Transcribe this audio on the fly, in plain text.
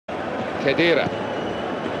Khedira.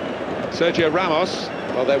 Sergio Ramos.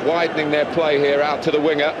 Well, they're widening their play here out to the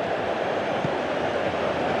winger.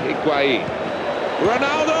 Higuain.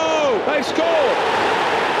 Ronaldo! They've scored!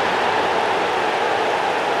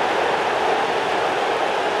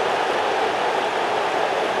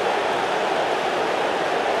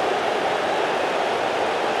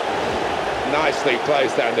 Nicely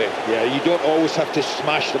placed, Andy. Yeah, you don't always have to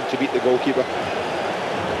smash them to beat the goalkeeper.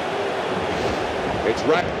 It's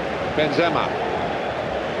right. Benzema.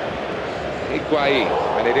 Higuain.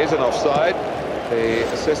 And it is an offside. The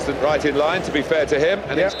assistant right in line, to be fair to him,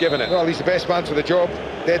 and it's given it. Well, he's the best man for the job.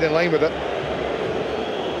 Dead in line with it.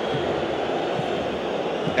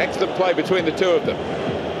 Excellent play between the two of them.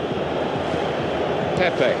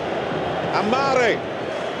 Pepe. Amari.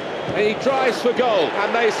 And he drives for goal,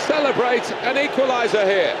 and they celebrate an equaliser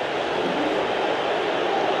here.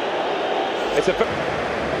 It's a...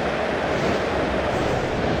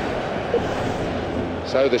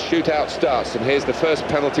 So the shootout starts, and here's the first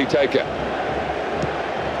penalty taker.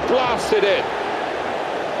 Blasted in.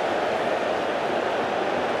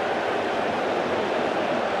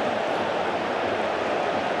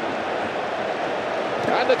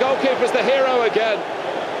 And the goalkeeper's the hero again.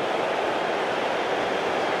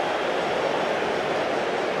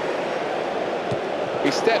 He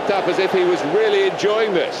stepped up as if he was really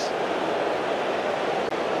enjoying this.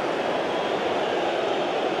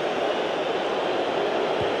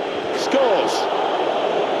 Scores.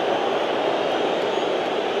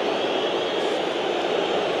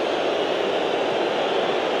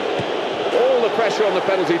 All the pressure on the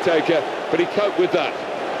penalty taker, but he coped with that.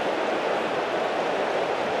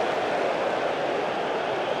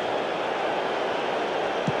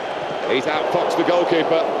 He's outfoxed the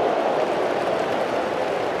goalkeeper.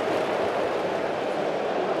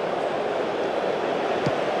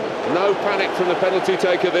 No panic from the penalty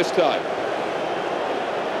taker this time.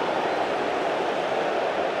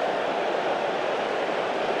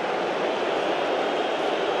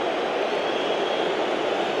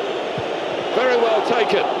 Very well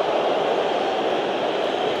taken.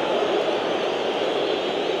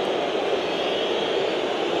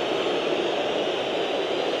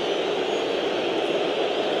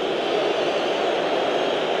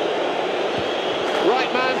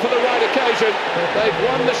 Right man for the right occasion. They've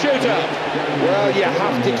won the shootout. Well, you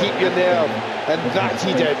have to keep your nerve, and that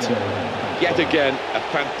he did. Yet again, a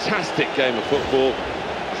fantastic game of football.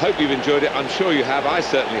 I hope you've enjoyed it. I'm sure you have. I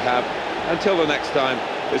certainly have. Until the next time,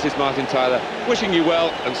 this is Martin Tyler, wishing you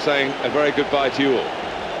well and saying a very goodbye to you all.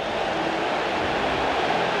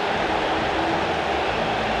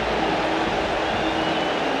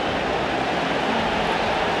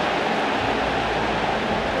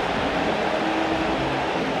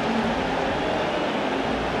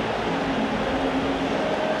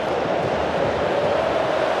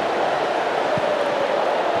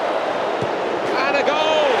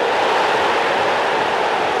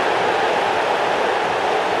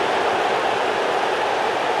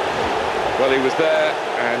 Well, he was there,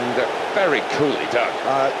 and very coolly done.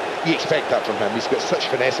 You expect that from him. He's got such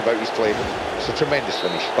finesse about his play. It's a tremendous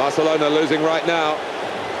finish. Barcelona losing right now.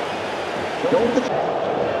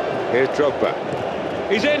 Here's Drogba.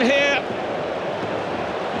 He's in here.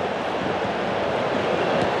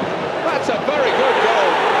 That's a very good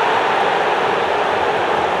goal.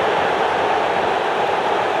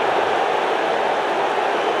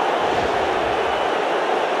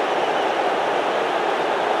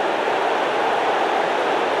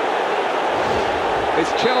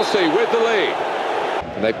 It's Chelsea with the lead.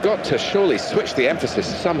 And they've got to surely switch the emphasis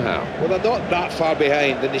somehow. Well, they're not that far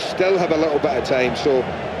behind, and they still have a little bit of time, so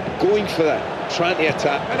going for it, trying to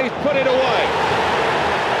attack. And he's put it away.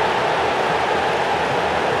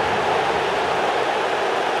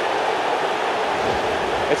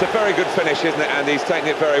 It's a very good finish, isn't it, Andy? He's taken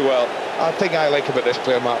it very well. I think I like about this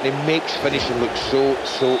player, Martin. He makes finishing look so...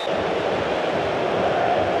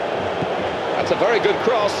 That's a very good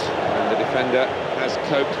cross. And the defender has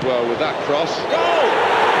coped well with that cross. Goal!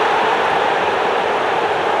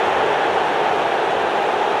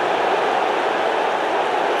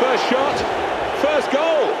 First shot, first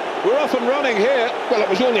goal. We're off and running here. Well, it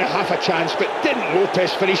was only a half a chance, but didn't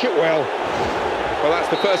Lopez finish it well? Well, that's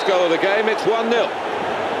the first goal of the game. It's 1-0.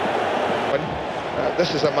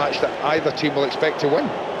 This is a match that either team will expect to win.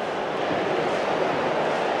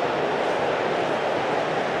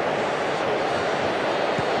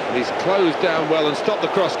 He's closed down well and stopped the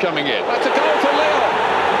cross coming in. That's a goal for Leon.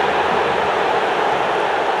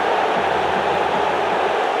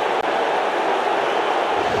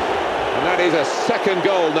 And that is a second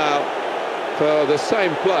goal now for the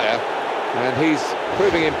same player. And he's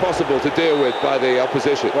proving impossible to deal with by the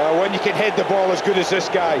opposition. Well, when you can head the ball as good as this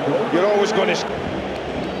guy, you're always going to...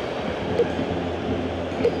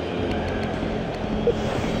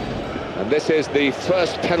 And this is the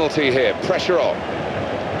first penalty here, pressure on.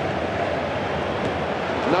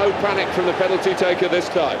 No panic from the penalty taker this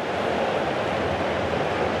time.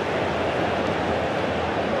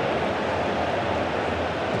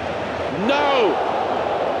 No!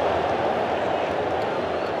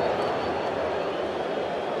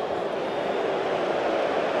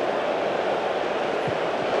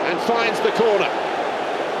 And finds the corner.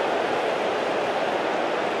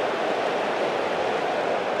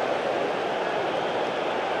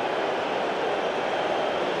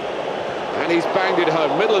 And he's banged it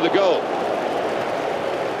home, middle of the goal.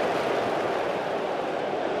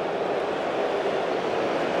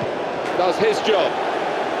 Does his job.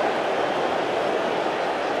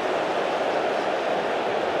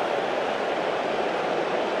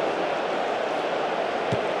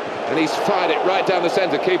 And he's fired it right down the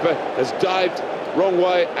centre. Keeper has dived wrong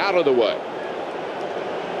way, out of the way.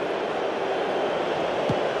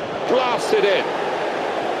 Blasted in.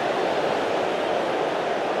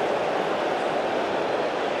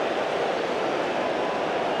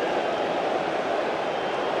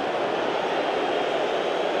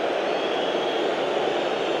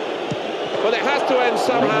 But it has to end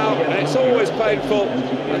somehow, and it's always painful,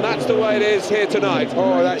 and that's the way it is here tonight.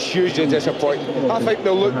 Oh, that's hugely disappointing. I think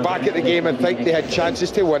they'll look back at the game and think they had chances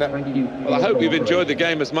to win it. Well, I hope you've enjoyed the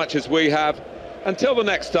game as much as we have. Until the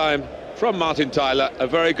next time, from Martin Tyler, a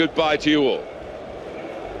very good bye to you all.